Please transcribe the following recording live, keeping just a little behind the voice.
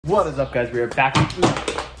What is up, guys? We are back.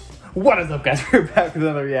 What is up, guys? We're back with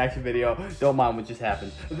another reaction video. Don't mind what just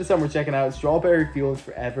happened. But this time we're checking out Strawberry Fields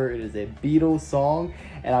Forever. It is a Beatles song.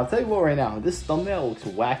 And I'll tell you what right now, this thumbnail looks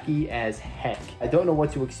wacky as heck. I don't know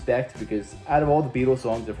what to expect because out of all the Beatles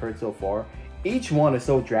songs I've heard so far, each one is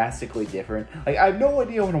so drastically different. Like, I have no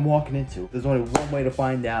idea what I'm walking into. There's only one way to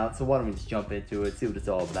find out. So why don't we just jump into it, see what it's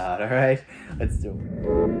all about, alright? Let's do it.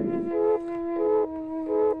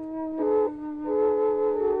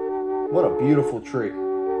 What a beautiful tree.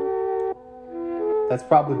 That's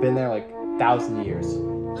probably been there like 1,000 years.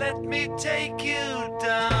 Let me take you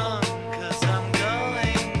down, 'cause I'm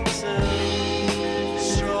going to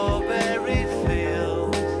Strawberry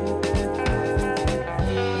Fields.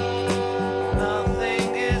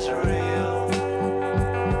 Nothing is real,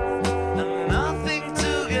 and nothing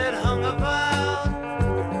to get hung about.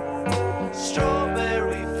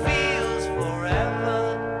 Strawberry Fields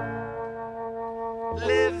forever.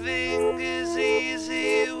 Living is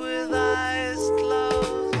easy with eyes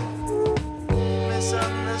closed.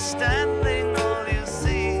 Misunderstanding all you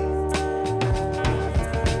see.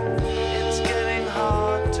 It's getting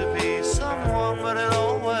hard to be someone, but it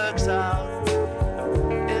all works out.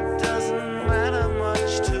 It doesn't matter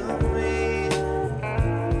much to me.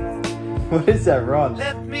 What is that run?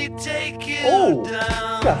 Let me take you Oh,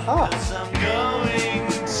 down, it's got hot. 'cause I'm going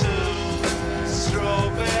to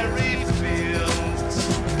Strawberry Fields.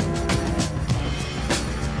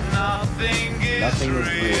 Nothing is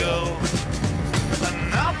real, and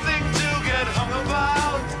nothing to get hung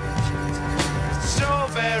about.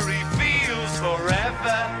 Strawberry Fields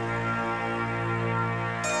forever.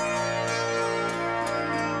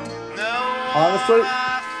 No, Honestly,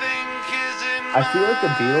 I think is in I feel like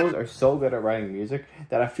the Beatles are so good at writing music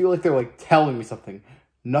that I feel like they're like telling me something.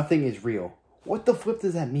 Nothing is real. What the flip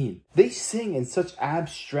does that mean? They sing in such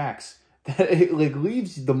abstracts that it like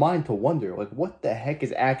leaves the mind to wonder, like, what the heck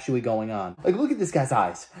is actually going on? Like, look at this guy's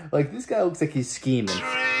eyes. Like, this guy looks like he's scheming.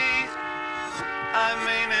 I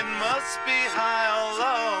mean, it must be high or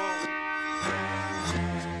low.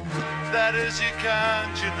 That is, you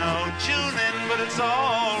can't, tune in, but it's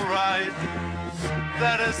alright.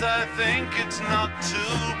 That is, I think it's not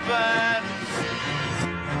too bad.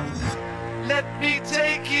 Let me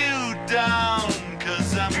take you down,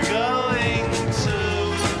 'cause I'm going to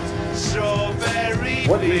Strawberry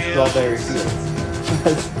What is Fields. Strawberry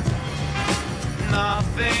Fields?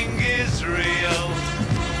 Nothing is real,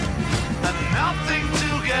 and nothing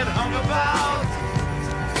to get hung about.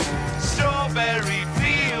 Strawberry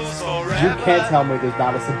Fields forever. You can't tell me there's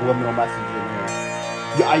not a subliminal message in here.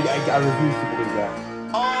 Yeah, I refuse to believe that.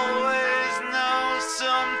 Always know,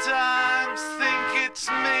 sometimes think it's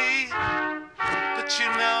me, but I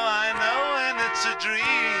know when it's a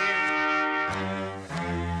dream.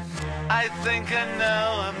 I think I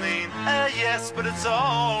know, yes, but it's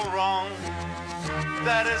all wrong.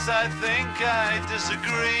 That is, I think I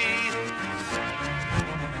disagree.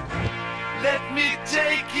 Let me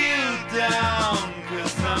take you down,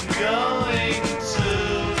 'cause I'm going to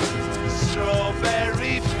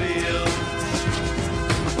Strawberry Fields.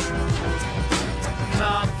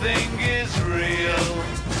 Nothing is real,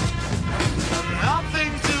 and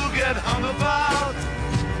nothing to get hung about.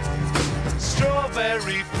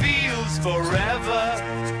 Strawberry Fields forever.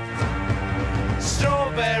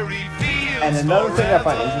 Strawberry Fields. And another thing I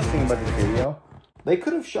find forever. interesting about this video, they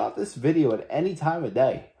could have shot this video at any time of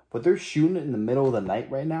day, but they're shooting it in the middle of the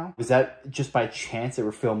night right now. Was that just by chance they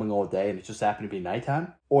were filming all day and it just happened to be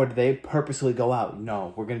nighttime? Or did they purposely go out?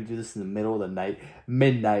 No, we're going to do this in the middle of the night,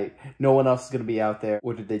 midnight. No one else is going to be out there.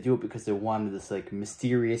 Or did they do it because they wanted this like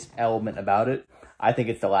mysterious element about it? I think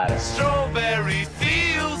it's the latter. Strawberry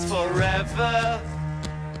Fields forever.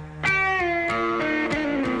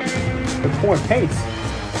 They're pouring paint.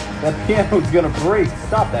 That piano's gonna break.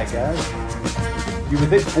 Stop that, guys. You would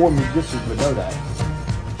think 4 musicians would know that.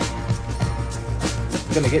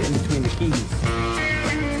 It's gonna get in between the keys.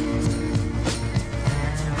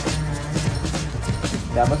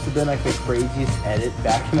 That must have been like the craziest edit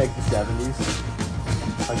back in like the 70s.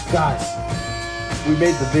 Like, guys, we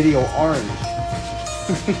made the video orange.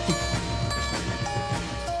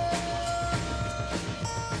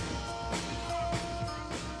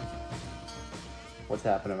 What's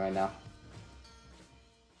happening right now?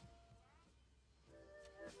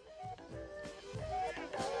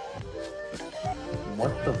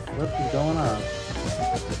 What the flip is going on?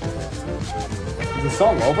 Is the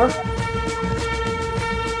song over?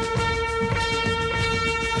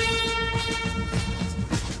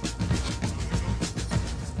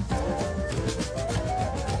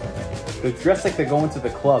 They're dressed like they're going to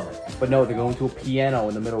the club, but no, they're going to a piano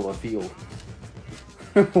in the middle of a field.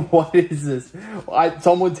 What is this?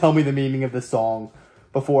 Someone tell me the meaning of the song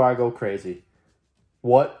before I go crazy.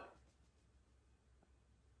 What?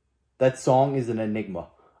 That song is an enigma.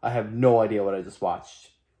 I have no idea what I just watched.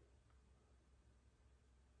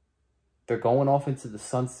 They're going off into the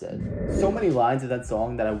sunset. So many lines of that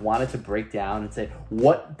song that I wanted to break down and say,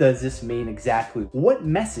 what does this mean exactly? What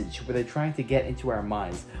message were they trying to get into our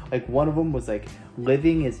minds? Like, one of them was like,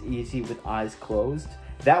 living is easy with eyes closed.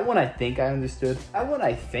 That one I think I understood. That one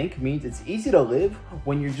I think means it's easy to live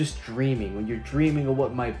when you're just dreaming, when you're dreaming of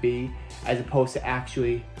what might be, as opposed to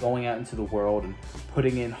actually going out into the world and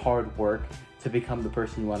putting in hard work to become the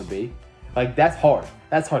person you want to be. Like, that's hard.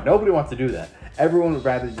 That's hard. Nobody wants to do that. Everyone would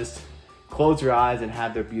rather just close your eyes and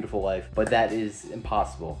have their beautiful life. But that is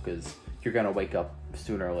impossible because you're going to wake up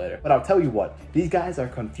sooner or later. But I'll tell you what, these guys are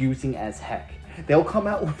confusing as heck. They'll come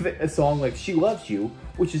out with a song like She Loves You,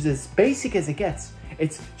 which is as basic as it gets.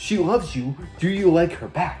 It's She Loves You, Do You Like Her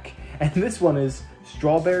Back? And this one is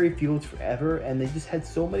Strawberry Fields Forever, and they just had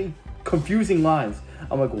so many confusing lines.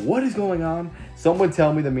 I'm like, what is going on? Someone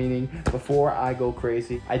tell me the meaning before I go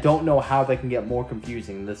crazy. I don't know how they can get more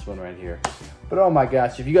confusing than this one right here. But oh my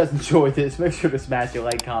gosh, if you guys enjoyed this, make sure to smash your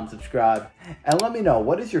like, comment, subscribe. And let me know,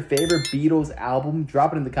 what is your favorite Beatles album?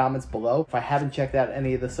 Drop it in the comments below. If I haven't checked out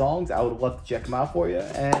any of the songs, I would love to check them out for you.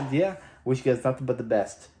 And yeah, wish you guys nothing but the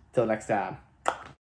best. Till next time.